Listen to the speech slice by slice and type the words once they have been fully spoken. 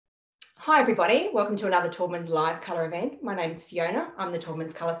Hi everybody, welcome to another Taubmans live colour event. My name is Fiona, I'm the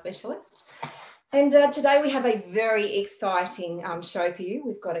Taubmans colour specialist. And today we have a very exciting show for you.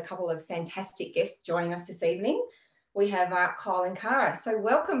 We've got a couple of fantastic guests joining us this evening. We have Kyal and Kara. So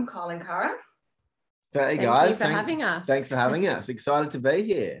welcome, Kyal and Kara. Hey guys, thanks for having us. Thanks for having us. Excited to be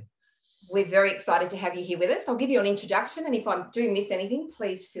here. We're very excited to have you here with us. I'll give you an introduction, and if I do miss anything,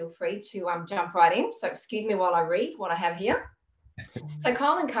 please feel free to jump right in. So excuse me while I read what I have here. So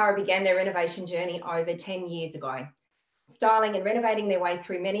Kyal and Kara began their renovation journey over 10 years ago, styling and renovating their way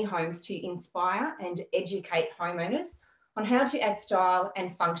through many homes to inspire and educate homeowners on how to add style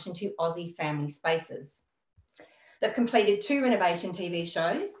and function to Aussie family spaces. They've completed 2 renovation TV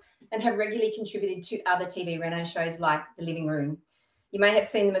shows and have regularly contributed to other TV reno shows like The Living Room. You may have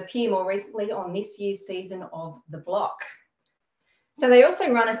seen them appear more recently on this year's season of The Block. So they also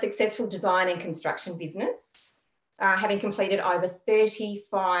run a successful design and construction business, having completed over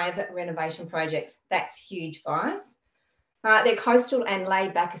 35 renovation projects. That's huge, guys. Their coastal and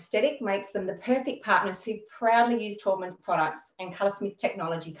laid-back aesthetic makes them the perfect partners who proudly use Taubmans products and Colorsmith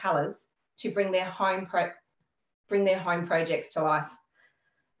technology colours to bring their home projects to life.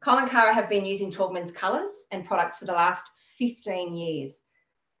 Kyal and Kara have been using Taubmans colours and products for the last 15 years.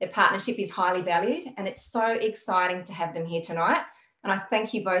 Their partnership is highly valued, and it's so exciting to have them here tonight. And I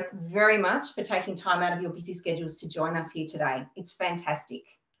thank you both very much for taking time out of your busy schedules to join us here today. It's fantastic.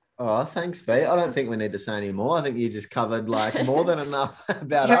 Oh, thanks, Fee. I don't think we need to say any more. I think you just covered like more than enough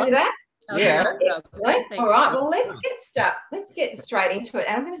about Happy us. with that? Yeah. Excellent. All right. Well, let's get straight into it.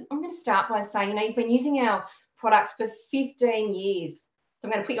 And I'm going to start by saying, you've been using our products for 15 years. So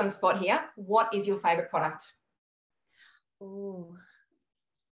I'm going to put you on the spot here. What is your favourite product? Oh,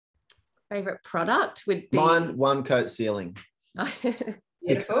 favourite product would be mine. One coat ceiling. Beautiful.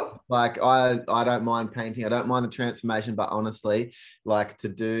 Because, like I don't mind painting. I don't mind the transformation, but honestly, like to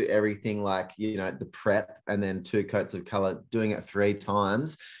do everything like, the prep and then 2 coats of color, doing it 3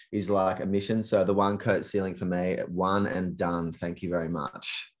 times is like a mission. So the one coat ceiling for me, one and done. Thank you very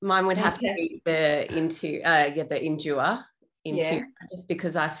much. Mine would have to be the Endure, just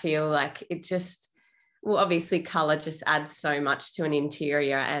because I feel like it just, well, obviously color just adds so much to an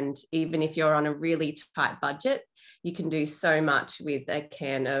interior, and even if you're on a really tight budget, you can do so much with a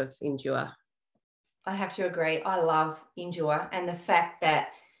can of Endure. I have to agree. I love Endure, and the fact that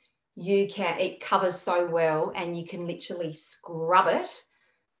it covers so well and you can literally scrub it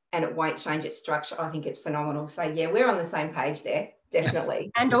and it won't change its structure. I think it's phenomenal. So yeah, we're on the same page there, definitely.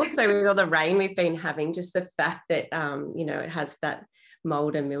 And also with all the rain we've been having, just the fact that, it has that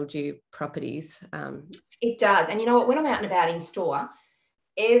mold and mildew properties. It does. And you know what, when I'm out and about in store,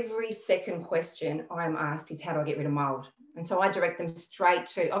 every second question I'm asked is, how do I get rid of mold? And so I direct them straight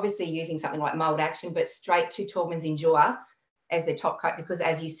to, obviously using something like Mold Action, but straight to Taubmans Endure as their top coat, because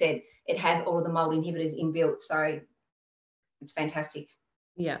as you said, it has all of the mold inhibitors inbuilt. So it's fantastic.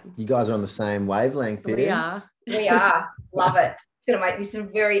 Yeah. You guys are on the same wavelength here. We are. We are. Love it. It's going to make this a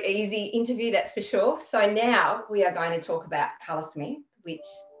very easy interview, that's for sure. So now we are going to talk about Colorsmith, which,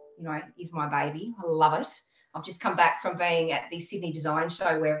 is my baby. I love it. I've just come back from being at the Sydney Design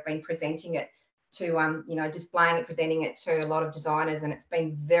Show where I've been presenting it to, displaying it, presenting it to a lot of designers, and it's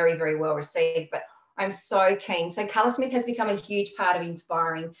been very, very well received. But I'm so keen. So Colorsmith has become a huge part of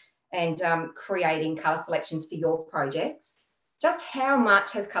inspiring and creating colour selections for your projects. Just how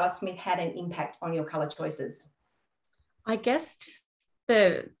much has Colorsmith had an impact on your colour choices? I guess just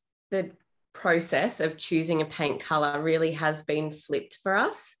the process of choosing a paint colour really has been flipped for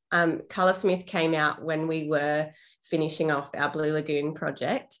us. Colorsmith came out when we were finishing off our Blue Lagoon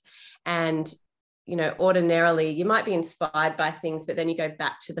project, and ordinarily you might be inspired by things, but then you go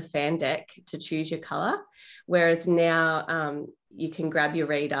back to the fan deck to choose your colour, whereas now you can grab your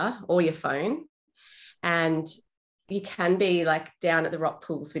reader or your phone, and you can be like down at the rock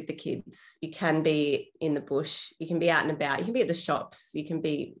pools with the kids, you can be in the bush, you can be out and about, you can be at the shops, you can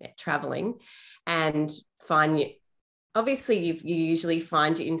be traveling, and obviously you usually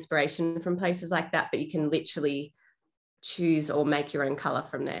find your inspiration from places like that, but you can literally choose or make your own color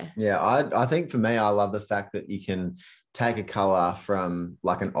from there. Yeah, I think for me, I love the fact that you can take a color from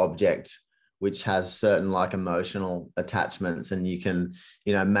like an object which has certain like emotional attachments, and you can,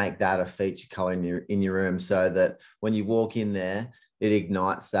 make that a feature color in your room, so that when you walk in there, it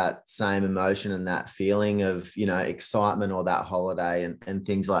ignites that same emotion and that feeling of, excitement, or that holiday and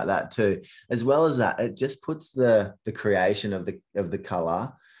things like that too. As well as that, it just puts the creation of the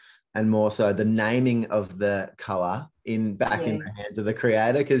color, and more so the naming of the color back in the hands of the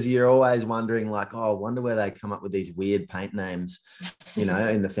creator, because you're always wondering like, oh, I wonder where they come up with these weird paint names,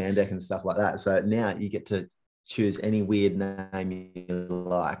 in the fan deck and stuff like that. So now you get to choose any weird name you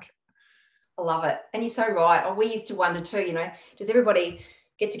like. I love it. And you're so right. Oh, we used to wonder too, does everybody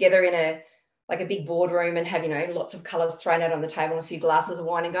get together in a big boardroom and have, lots of colours thrown out on the table and a few glasses of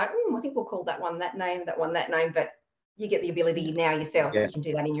wine and go, I think we'll call that one that name, that one that name. But you get the ability now yourself. Yeah. You can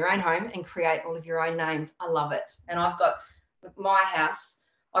do that in your own home and create all of your own names. I love it. And I've got, with my house,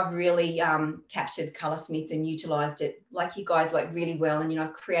 I've really captured Colorsmith and utilised it like you guys, like really well. And,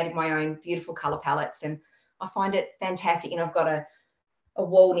 I've created my own beautiful colour palettes and I find it fantastic. And I've got a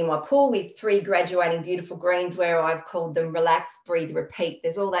wall near my pool with 3 graduating beautiful greens where I've called them relax, breathe, repeat.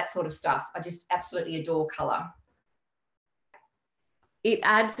 There's all that sort of stuff. I just absolutely adore colour. It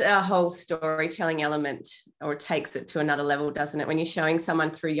adds a whole storytelling element, or takes it to another level, doesn't it? When you're showing someone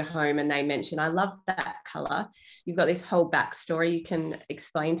through your home and they mention, I love that colour, you've got this whole backstory you can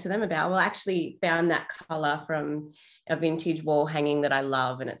explain to them about, well, I actually found that colour from a vintage wall hanging that I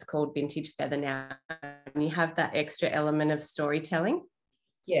love and it's called Vintage Feather now. And you have that extra element of storytelling.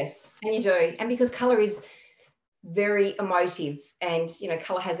 Yes, and you do. And because colour is very emotive and,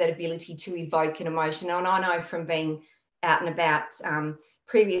 colour has that ability to evoke an emotion. And I know from being out and about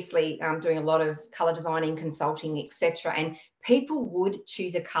previously doing a lot of colour designing, consulting, etc. And people would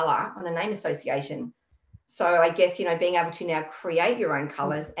choose a colour on a name association. So I guess, being able to now create your own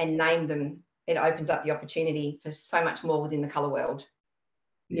colours and name them, it opens up the opportunity for so much more within the colour world.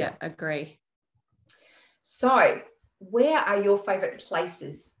 Yeah, agree. So where are your favourite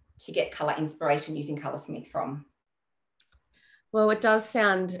places to get colour inspiration using Colorsmith from? Well, it does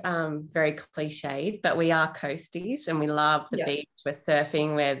sound very cliched, but we are coasties and we love the beach. We're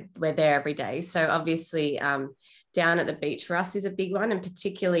surfing, we're there every day. So obviously down at the beach for us is a big one, and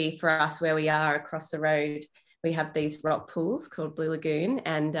particularly for us where we are across the road, we have these rock pools called Blue Lagoon,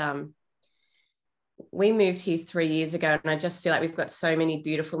 and we moved here 3 years ago, and I just feel like we've got so many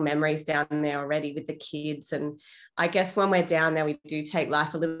beautiful memories down there already with the kids. And I guess when we're down there, we do take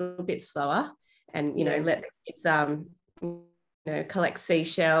life a little bit slower and, let the kids collect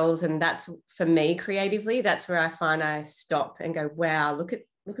seashells. And that's, for me, creatively, that's where I find I stop and go, wow, look at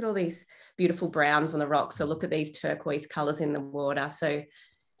all these beautiful browns on the rocks, or look at these turquoise colors in the water. So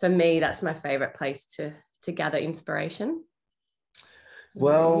for me, that's my favorite place to gather inspiration.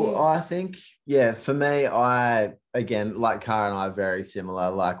 Well, I think, for me, again, like Kara and I are very similar.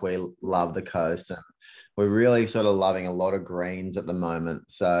 Like, we love the coast and we're really sort of loving a lot of greens at the moment.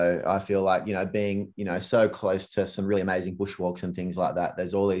 So I feel like, being, so close to some really amazing bushwalks and things like that,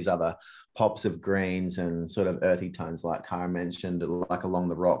 there's all these other pops of greens and sort of earthy tones, like Kara mentioned, like along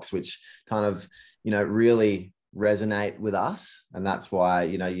the rocks, which kind of, really resonate with us. And that's why,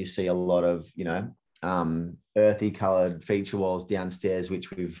 you see a lot of, earthy colored feature walls downstairs,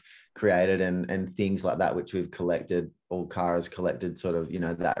 which we've created, and things like that, which we've collected, all Kara's collected, sort of,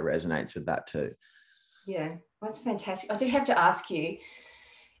 that resonates with that too. Yeah, that's fantastic. I do have to ask you,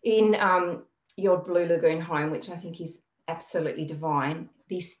 in your Blue Lagoon home, which I think is absolutely divine,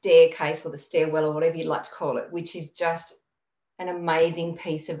 the staircase or the stairwell or whatever you'd like to call it, which is just an amazing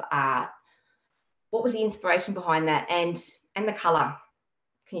piece of art. What was the inspiration behind that, and the colour?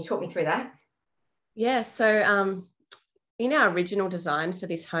 Can you talk me through that? Yeah, so in our original design for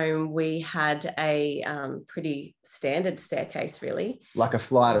this home, we had a pretty standard staircase, really. Like a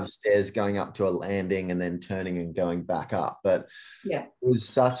flight of stairs going up to a landing and then turning and going back up. But it was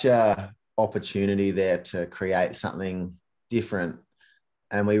such a opportunity there to create something different.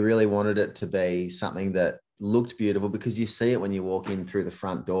 And we really wanted it to be something that looked beautiful, because you see it when you walk in through the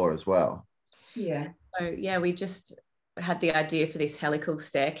front door as well. Yeah. So, we just had the idea for this helical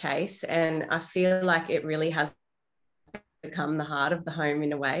staircase, and I feel like it really has become the heart of the home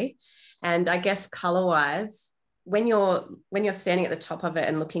in a way. And I guess color wise, when you're standing at the top of it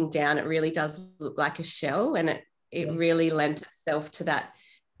and looking down, it really does look like a shell, and it really lent itself to that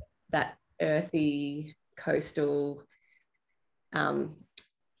earthy coastal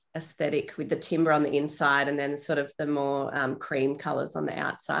aesthetic, with the timber on the inside and then sort of the more cream colors on the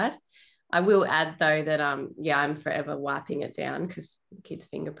outside. I will add though that I'm forever wiping it down because kids'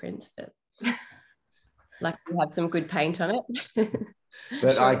 fingerprints, but like, we have some good paint on it.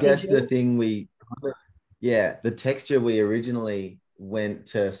 But I guess the thing the texture we originally went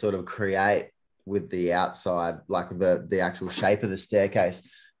to sort of create with the outside, like the actual shape of the staircase,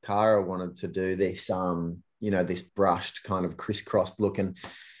 Kara wanted to do this this brushed kind of crisscrossed look, and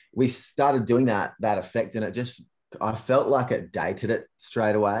we started doing that effect, and I felt like it dated it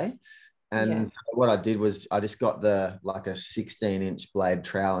straight away. And so what I did was I just got a 16-inch blade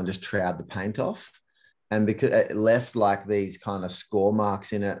trowel and just troweled the paint off. And because it left like these kind of score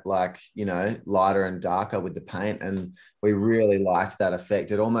marks in it, like, lighter and darker with the paint. And we really liked that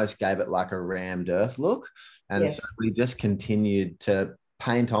effect. It almost gave it like a rammed earth look. And so we just continued to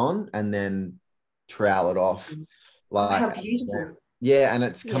paint on and then trowel it off. Oh, how Like, beautiful. yeah, and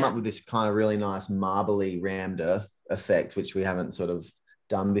it's come Yeah. up with this kind of really nice marbly rammed earth effect, which we haven't sort of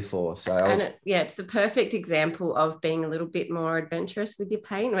done before. So I was, It's the perfect example of being a little bit more adventurous with your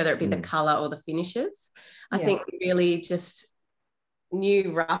paint, whether it be the color or the finishes. I think we really just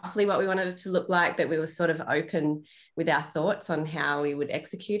knew roughly what we wanted it to look like, but we were sort of open with our thoughts on how we would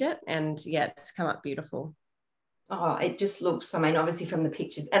execute it. And yeah, it's come up beautiful. Oh, it just looks, I mean, obviously from the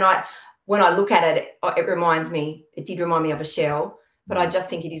pictures. And when I look at it, it did remind me of a shell, but I just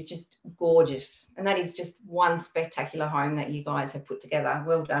think it is just gorgeous. And that is just one spectacular home that you guys have put together.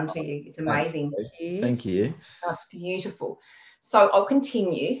 Well done to you. It's amazing. Thank you. Oh, it's beautiful. So I'll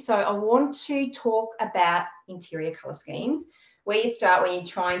continue. So I want to talk about interior colour schemes, where you start when you're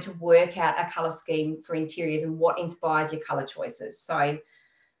trying to work out a colour scheme for interiors and what inspires your colour choices. So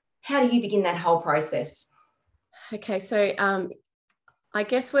how do you begin that whole process? Okay, so I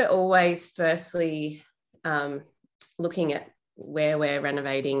guess we're always firstly looking at where we're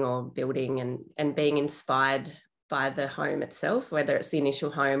renovating or building and being inspired by the home itself, whether it's the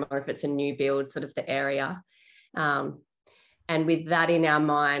initial home or if it's a new build, sort of the area. And with that in our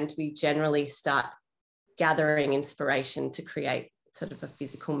mind, we generally start gathering inspiration to create sort of a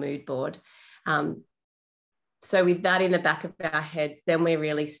physical mood board. So with that in the back of our heads, then we're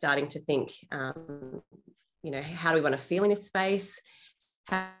really starting to think, you know, how do we want to feel in this space?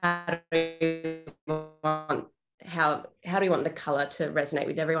 How do we want the color to resonate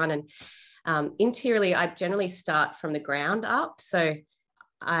with everyone? And interiorly, I generally start from the ground up. So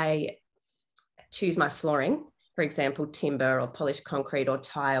I choose my flooring, for example, timber or polished concrete or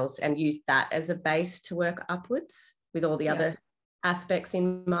tiles, and use that as a base to work upwards with all the other aspects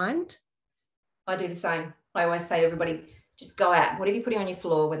in mind. I do the same. I always say to everybody, just go out, whatever you're putting on your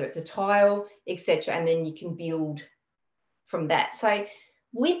floor, whether it's a tile, etc., and then you can build from that. So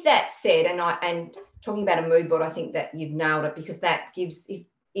with that said, and talking about a mood board, I think that you've nailed it, because that gives,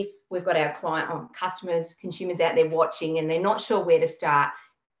 if we've got our client or customers, consumers out there watching and they're not sure where to start,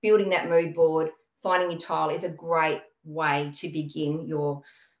 building that mood board, finding your tile is a great way to begin your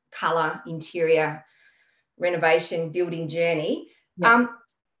colour, interior, renovation, building journey. Yeah.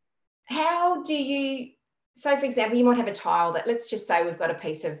 How do you, so for example, you might have a tile that, let's just say we've got a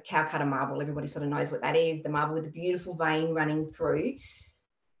piece of Calcutta marble. Everybody sort of knows what that is, the marble with the beautiful vein running through.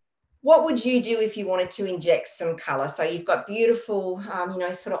 What would you do if you wanted to inject some colour? So you've got beautiful, you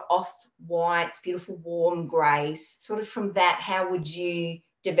know, sort of off whites, beautiful warm greys. Sort of from that, how would you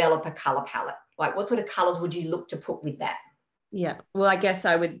develop a colour palette? Like what sort of colours would you look to put with that? Yeah, well, I guess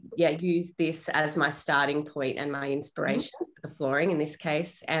I would, use this as my starting point and my inspiration for the flooring in this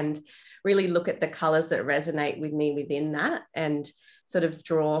case, and really look at the colours that resonate with me within that and sort of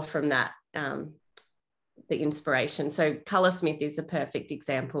draw from that, the inspiration. So Colorsmith is a perfect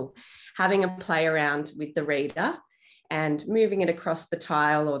example. Having a play around with the reader and moving it across the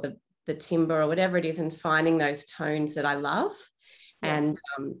tile or the timber or whatever it is, and finding those tones that I love.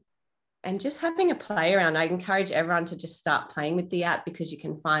 And just having a play around. I encourage everyone to just start playing with the app, because you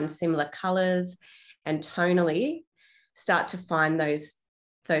can find similar colours and tonally start to find those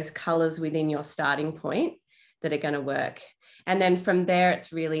colours within your starting point that are going to work. And then from there,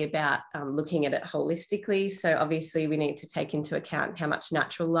 it's really about looking at it holistically. So obviously we need to take into account how much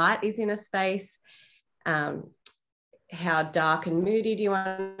natural light is in a space, how dark and moody do you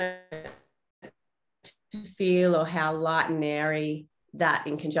want it to feel, or how light and airy. That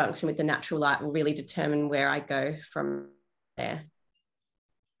in conjunction with the natural light will really determine where I go from there.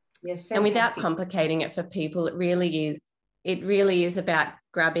 Yeah, and without complicating it for people, it really is about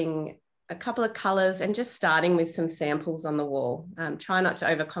grabbing a couple of colours and just starting with some samples on the wall. Try not to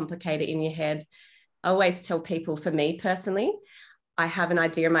overcomplicate it in your head. I always tell people, for me personally, I have an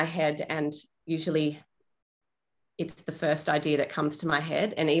idea in my head, and usually it's the first idea that comes to my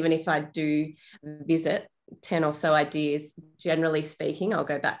head. And even if I do visit 10 or so ideas, generally speaking, I'll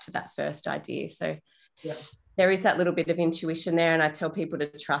go back to that first idea. So there is that little bit of intuition there, and I tell people to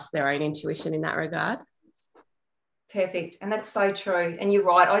trust their own intuition in that regard. Perfect. And that's so true. And you're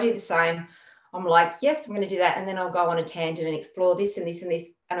right, I do the same. I'm like, yes, I'm going to do that, and then I'll go on a tangent and explore this and this and this,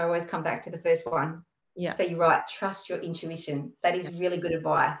 and I always come back to the first one. Yeah. So you're right, trust your intuition. That is really good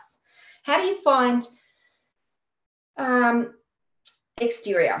advice. How do you find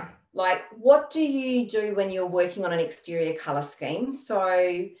exterior? Like, what do you do when you're working on an exterior colour scheme?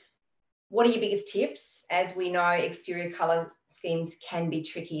 So what are your biggest tips? As we know, exterior colour schemes can be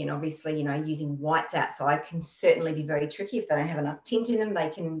tricky, and obviously, you know, using whites outside can certainly be very tricky. If they don't have enough tint in them, they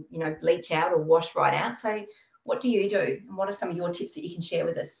can, you know, bleach out or wash right out. So what do you do? And what are some of your tips that you can share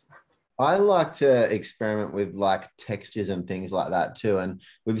with us? I like to experiment with like textures and things like that too. And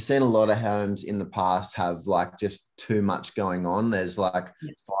we've seen a lot of homes in the past have like just too much going on. There's like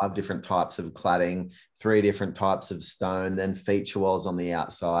 5 different types of cladding, 3 different types of stone, then feature walls on the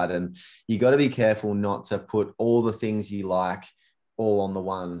outside. And you got to be careful not to put all the things you like all on the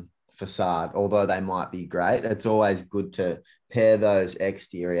one facade, although they might be great. It's always good to pare those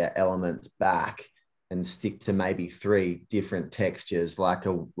exterior elements back and stick to maybe 3 different textures, like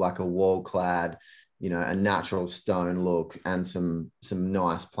a wall clad, a natural stone look, and some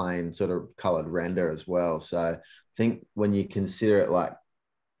nice plain sort of colored render as well. So I think when you consider it like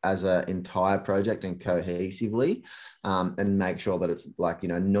as an entire project and cohesively, and make sure that it's like,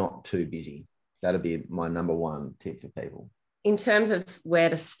 not too busy. That'd be my number one tip for people. In terms of where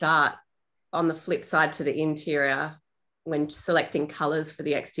to start, on the flip side to the interior, when selecting colors for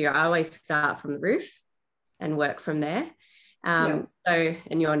the exterior, I always start from the roof and work from there. So,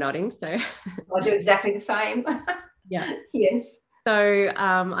 and you're nodding, so. I do exactly the same. Yeah. Yes. So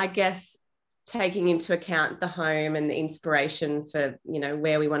I guess taking into account the home and the inspiration for,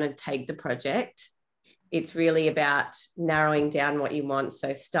 where we want to take the project, it's really about narrowing down what you want.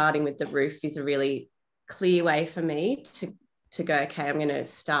 So starting with the roof is a really clear way for me to go, okay, I'm going to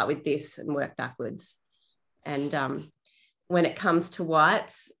start with this and work backwards. And when it comes to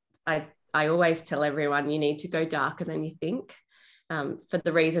whites, I always tell everyone you need to go darker than you think, for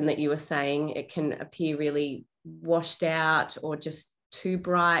the reason that you were saying. It can appear really washed out or just too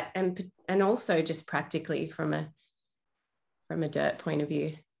bright, and also just practically from a dirt point of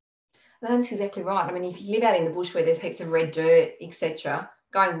view. That's exactly right. I mean, if you live out in the bush where there's heaps of red dirt, etc.,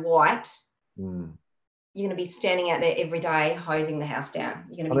 going white, you're going to be standing out there every day hosing the house down.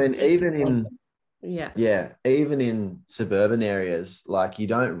 You're going to be even in suburban areas, like you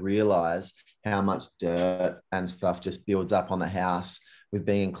don't realize how much dirt and stuff just builds up on the house with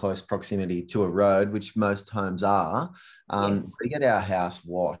being in close proximity to a road, which most homes are. We get our house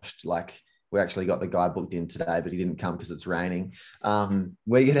washed. Like, we actually got the guy booked in today, but he didn't come because it's raining.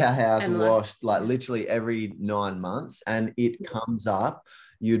 We get our house washed like literally every 9 months, and it comes up.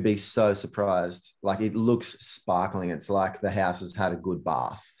 You'd be so surprised. Like, it looks sparkling. It's like the house has had a good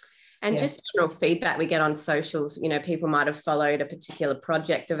bath. And just general feedback we get on socials, people might have followed a particular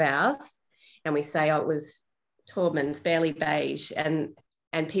project of ours, and we say, oh, it was Taubmans, barely beige, and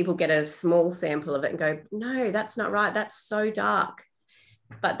people get a small sample of it and go, no, that's not right. That's so dark.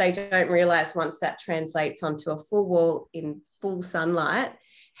 But they don't realize once that translates onto a full wall in full sunlight,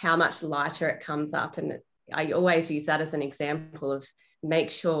 how much lighter it comes up. And I always use that as an example of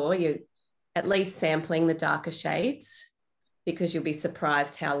make sure you're at least sampling the darker shades, because you'll be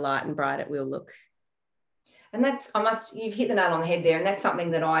surprised how light and bright it will look. And you've hit the nail on the head there. And that's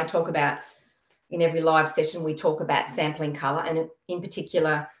something that I talk about in every live session. We talk about sampling colour, and in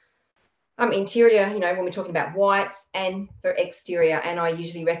particular, interior, when we're talking about whites, and for exterior. And I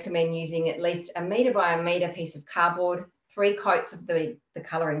usually recommend using at least 1 metre by 1 metre piece of cardboard, 3 coats of the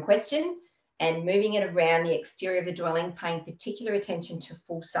colour in question, and moving it around the exterior of the dwelling, paying particular attention to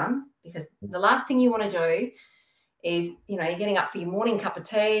full sun, because the last thing you want to do is, you're getting up for your morning cup of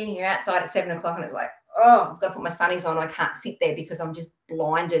tea, you're outside at 7 o'clock, and it's like, oh, I've got to put my sunnies on. I can't sit there because I'm just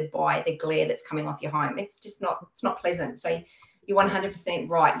blinded by the glare that's coming off your home. It's not pleasant. So you're 100%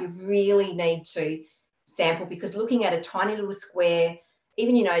 right. You really need to sample, because looking at a tiny little square,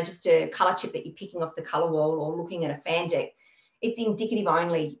 even, just a colour chip that you're picking off the colour wall, or looking at a fan deck, it's indicative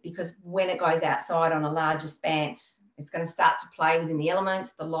only, because when it goes outside on a larger expanse, it's going to start to play within the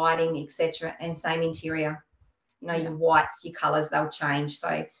elements, the lighting, etc. And same interior. Your whites, your colours, they'll change.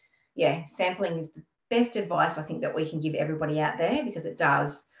 So, sampling is the best advice I think that we can give everybody out there, because it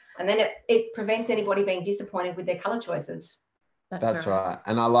does. And then it prevents anybody being disappointed with their colour choices. That's right.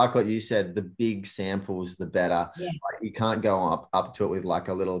 And I like what you said, the big samples, the better. Yeah. Like, you can't go up to it with like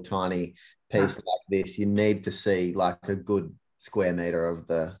a little tiny piece like this. You need to see like a good square metre of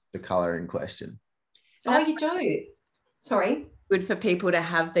the colour in question. You do? Sorry. Good for people to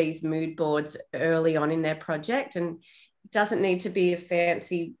have these mood boards early on in their project, and it doesn't need to be a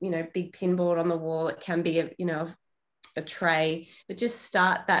fancy, big pin board on the wall. It can be a tray, but just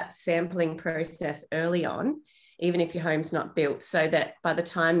start that sampling process early on, even if your home's not built, so that by the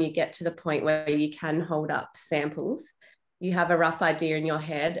time you get to the point where you can hold up samples, you have a rough idea in your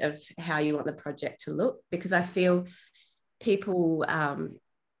head of how you want the project to look. Because I feel people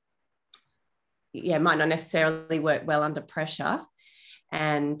might not necessarily work well under pressure,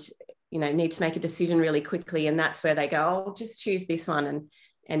 and need to make a decision really quickly, and that's where they go, oh, I'll just choose this one, and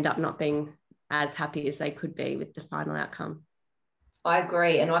end up not being as happy as they could be with the final outcome. I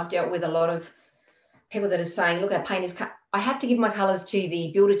agree. And I've dealt with a lot of people that are saying, look, our paint is I have to give my colours to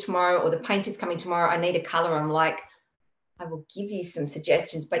the builder tomorrow, or the painter's coming tomorrow, I need a colour. I'm like, I will give you some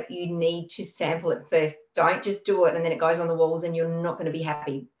suggestions, but you need to sample it first. Don't just do it and then it goes on the walls and you're not going to be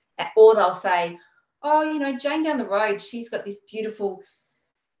happy. Or they'll say, oh, you know, Jane down the road, she's got this beautiful,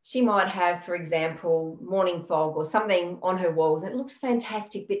 she might have, for example, morning fog or something on her walls, and it looks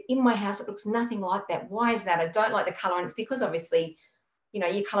fantastic, but in my house, it looks nothing like that. Why is that? I don't like the colour. And it's because obviously, you know,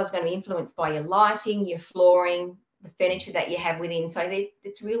 your colour is going to be influenced by your lighting, your flooring, the furniture that you have within. So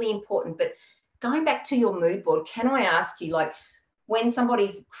it's really important. But going back to your mood board, can I ask you, like, when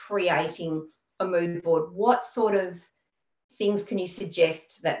somebody's creating a mood board, what sort of things can you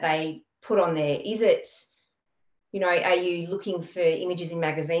suggest that they put on there? Is it, you know, are you looking for images in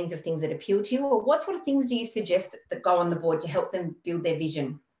magazines of things that appeal to you, or what sort of things do you suggest that go on the board to help them build their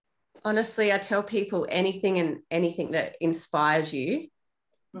vision? Honestly, I tell people anything that inspires you,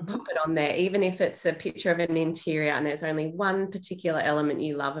 pop it on there, even if it's a picture of an interior and there's only one particular element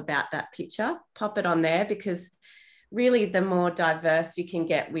you love about that picture, pop it on there, because really the more diverse you can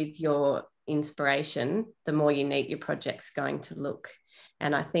get with your inspiration, the more unique your project's going to look.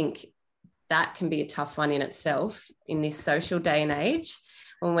 And I think that can be a tough one in itself in this social day and age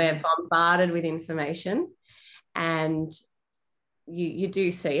when we're bombarded with information, and you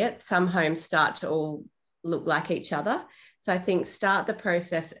do see it. Some homes start to all look like each other. So I think start the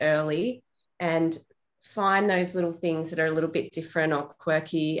process early and find those little things that are a little bit different or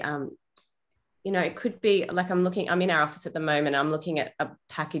quirky. You know, it could be like I'm in our office at the moment, I'm looking at a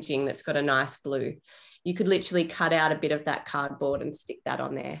packaging that's got a nice blue. You could literally cut out a bit of that cardboard and stick that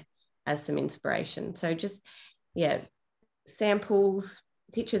on there as some inspiration. So just, samples,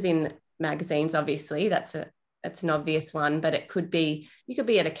 pictures in magazines, obviously, that's an obvious one, but it could be, you could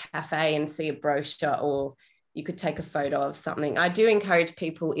be at a cafe and see a brochure, or you could take a photo of something. I do encourage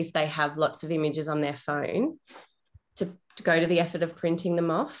people, if they have lots of images on their phone, to go to the effort of printing them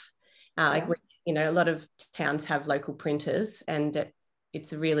off. Like, you know, a lot of towns have local printers, and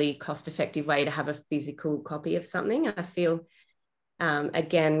it's a really cost-effective way to have a physical copy of something. I feel,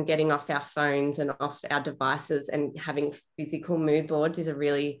 again, getting off our phones and off our devices and having physical mood boards is a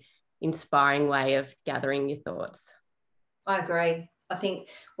really inspiring way of gathering your thoughts. I agree. I think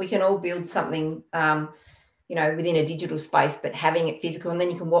we can all build something, you know, within a digital space, but having it physical, and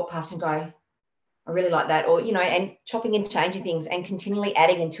then you can walk past and go, I really like that. Or, you know, and chopping and changing things and continually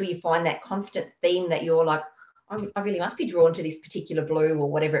adding until you find that constant theme that you're like, I really must be drawn to this particular blue or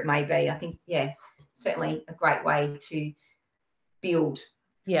whatever it may be. I think, certainly a great way to build.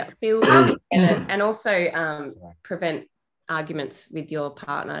 Yeah, build and also prevent arguments with your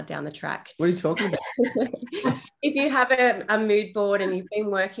partner down the track. What are you talking about? If you have a mood board and you've been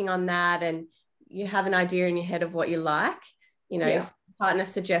working on that and you have an idea in your head of what you like, you know, if your partner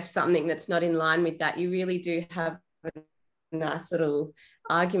suggests something that's not in line with that, you really do have a nice little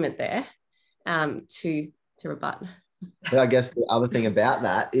argument there to rebut. But I guess the other thing about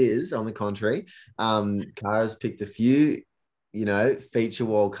that is, on the contrary, Kara's picked a few, you know, feature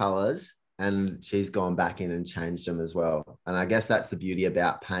wall colors, and she's gone back in and changed them as well. And I guess that's the beauty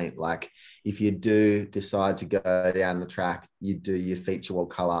about paint. Like, if you do decide to go down the track, you do your feature wall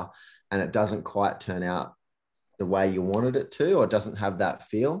color and it doesn't quite turn out the way you wanted it to, or doesn't have that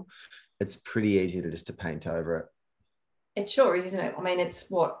feel, it's pretty easy to paint over it. It sure is, isn't it? I mean, it's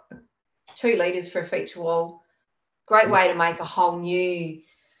what, 2 litres for a feature wall. Great way to make a whole new,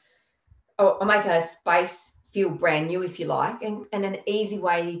 or make a space feel brand new, if you like, and an easy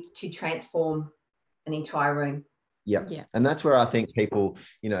way to transform an entire room. Yeah. And that's where I think people,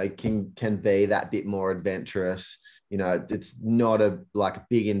 you know, can be that bit more adventurous. You know, it's not a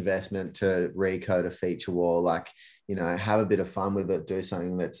big investment to recode a feature wall. Like, you know, have a bit of fun with it, do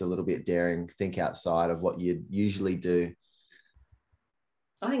something that's a little bit daring, think outside of what you'd usually do.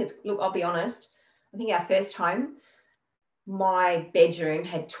 I think look, I'll be honest, I think our first home, my bedroom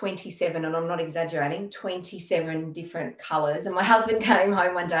had 27, and I'm not exaggerating, 27 different colours. And my husband came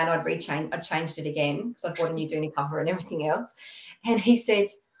home one day and I changed it again because I bought a new Dooney cover and everything else. And he said,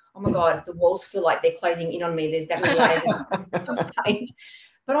 oh my God, the walls feel like they're closing in on me. There's that many layers of paint.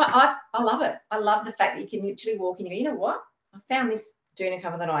 But I love it. I love the fact that you can literally walk in and go, you know what? I found this Dooney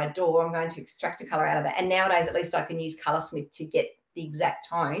cover that I adore. I'm going to extract a colour out of that. And nowadays, at least I can use Colorsmith to get the exact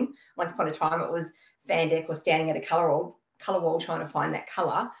tone. Once upon a time, it was Fandek or standing at a colour wall trying to find that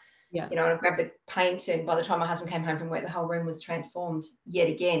colour. You know, and I grabbed the paint, and by the time my husband came home from work, the whole room was transformed yet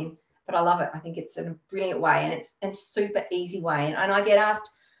again. But I love it. I think it's a brilliant way, and it's a super easy way. And I get asked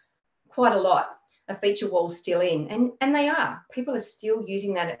quite a lot, a feature wall still in? And they are. People are still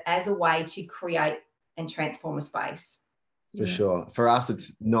using that as a way to create and transform a space. For sure. For us,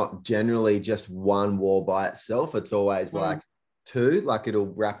 it's not generally just one wall by itself. It's always like two, like it'll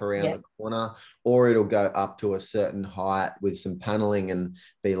wrap around the corner, or it'll go up to a certain height with some paneling and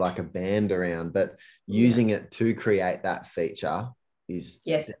be like a band around. But using it to create that feature is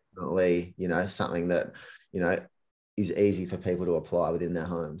definitely, you know, something that, you know, is easy for people to apply within their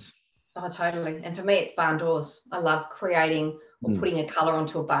homes. Oh, totally. And for me, it's barn doors. I love creating or putting a colour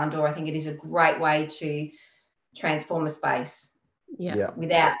onto a barn door. I think it is a great way to transform a space.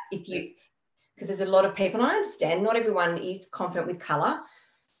 Without, because there's a lot of people, and I understand not everyone is confident with colour,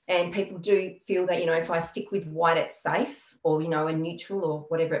 and people do feel that, you know, if I stick with white, it's safe, or, you know, a neutral or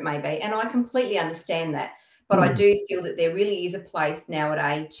whatever it may be. And I completely understand that. But I do feel that there really is a place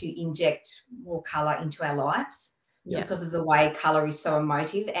nowadays to inject more colour into our lives because of the way colour is so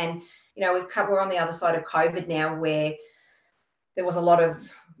emotive. And, you know, we're on the other side of COVID now, where there was a lot of,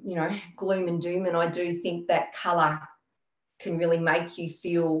 you know, gloom and doom. And I do think that colour can really make you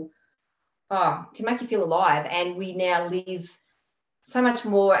feel, alive. And we now live so much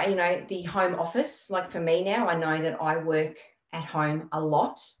more, you know, the home office. Like for me now, I know that I work at home a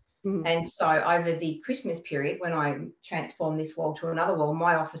lot. And so over the Christmas period, when I transform this wall to another wall,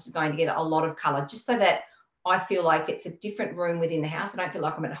 my office is going to get a lot of colour, just so that I feel like it's a different room within the house. I don't feel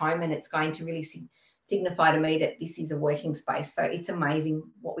like I'm at home, and it's going to really signify to me that this is a working space. So it's amazing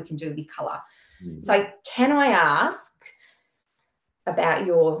what we can do with colour. So can I ask about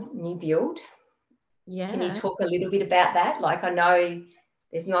your new build? Can you talk a little bit about that? Like, I know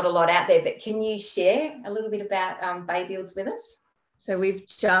there's not a lot out there, but can you share a little bit about Bay Builds with us? So we've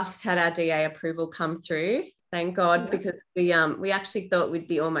just had our DA approval come through, thank God, because we actually thought we'd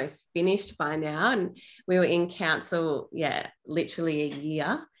be almost finished by now, and we were in council, literally a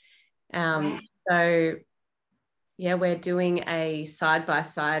year. So we're doing a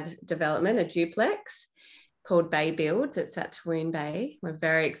side-by-side development, a duplex called Bay Builds. It's at Taubmans Bay. We're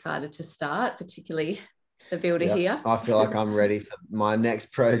very excited to start, particularly the builder here. I feel like I'm ready for my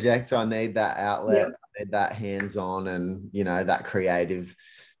next project. I need that outlet, I need that hands-on, and, you know, that creative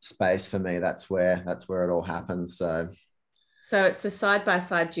space for me. That's where it all happens. So it's a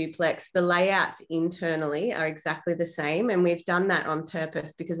side-by-side duplex. The layouts internally are exactly the same, and we've done that on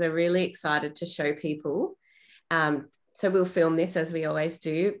purpose because we're really excited to show people. So we'll film this as we always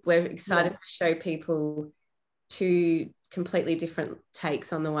do. We're excited to show people two completely different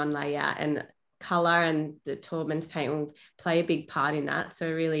takes on the one layout, and colour and the Taubmans paint will play a big part in that. So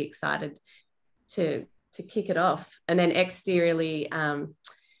we're really excited to kick it off. And then exteriorly,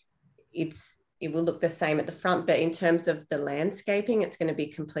 it will look the same at the front, but in terms of the landscaping, it's going to be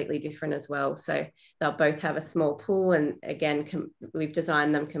completely different as well. So they'll both have a small pool, and again, we've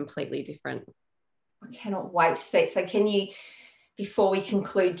designed them completely different. I cannot wait to see it. So can you, before we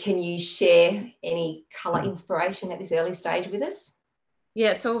conclude, can you share any colour inspiration at this early stage with us?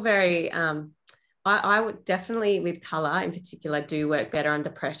 Yeah, it's all very, I would definitely, with colour in particular, do work better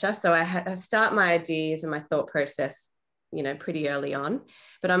under pressure. So I start my ideas and my thought process, you know, pretty early on,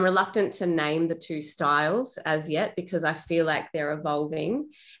 but I'm reluctant to name the two styles as yet, because I feel like they're evolving.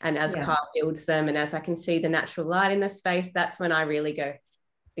 And as Kyal builds them, and as I can see the natural light in the space, that's when I really go,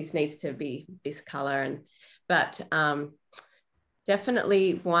 this needs to be this colour. But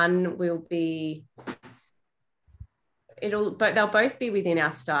definitely one will be, but they'll both be within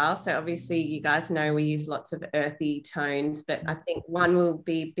our style. So obviously you guys know we use lots of earthy tones, but I think one will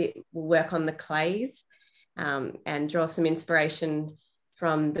we'll work on the clays and draw some inspiration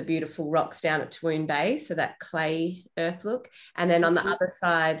from the beautiful rocks down at Taubmans Bay, so that clay earth look. And then on the other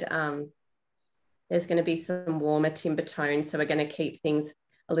side, there's going to be some warmer timber tones. So we're going to keep things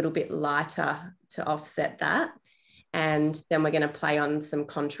a little bit lighter to offset that. And then we're going to play on some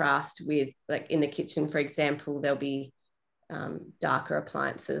contrast with, like in the kitchen, for example, there'll be darker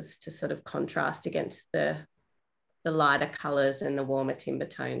appliances to sort of contrast against the lighter colours and the warmer timber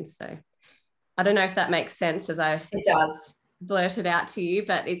tones. So I don't know if that makes sense as it does blurt it out to you,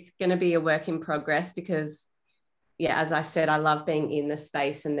 but it's going to be a work in progress because, as I said, I love being in the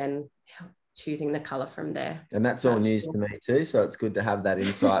space and then choosing the colour from there. And that's all news to me too, so it's good to have that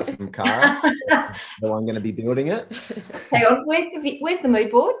insight from Kara, the one going to be building it. Hang on, where's the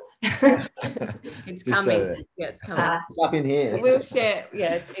mood board? It's coming. It's coming. It's up in here. We'll share.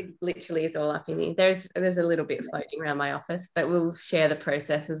 It literally is all up in here. There's a little bit floating around my office, but we'll share the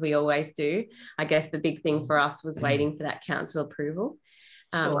process as we always do. I guess the big thing for us was waiting for that council approval.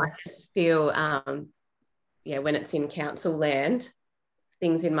 Sure. I just feel, when it's in council land,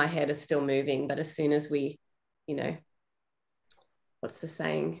 things in my head are still moving, but as soon as we, what's the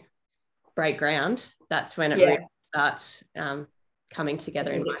saying, break ground, that's when it really starts coming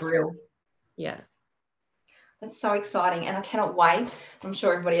together in my real. Yeah. That's so exciting, and I cannot wait. I'm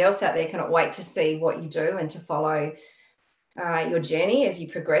sure everybody else out there cannot wait to see what you do and to follow your journey as you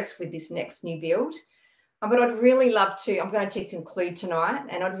progress with this next new build. But I'd really love to, I'm going to conclude tonight,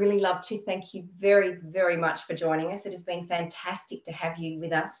 and I'd really love to thank you very, very much for joining us. It has been fantastic to have you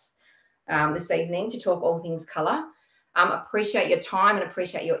with us this evening to talk all things colour. Appreciate your time and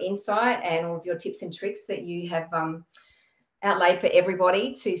appreciate your insight and all of your tips and tricks that you have outlaid for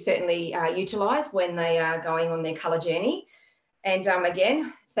everybody to certainly utilise when they are going on their colour journey. And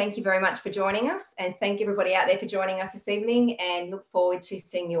again, thank you very much for joining us, and thank everybody out there for joining us this evening, and look forward to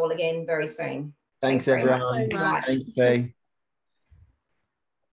seeing you all again very soon. Thanks everyone. So much. Thanks, Bea.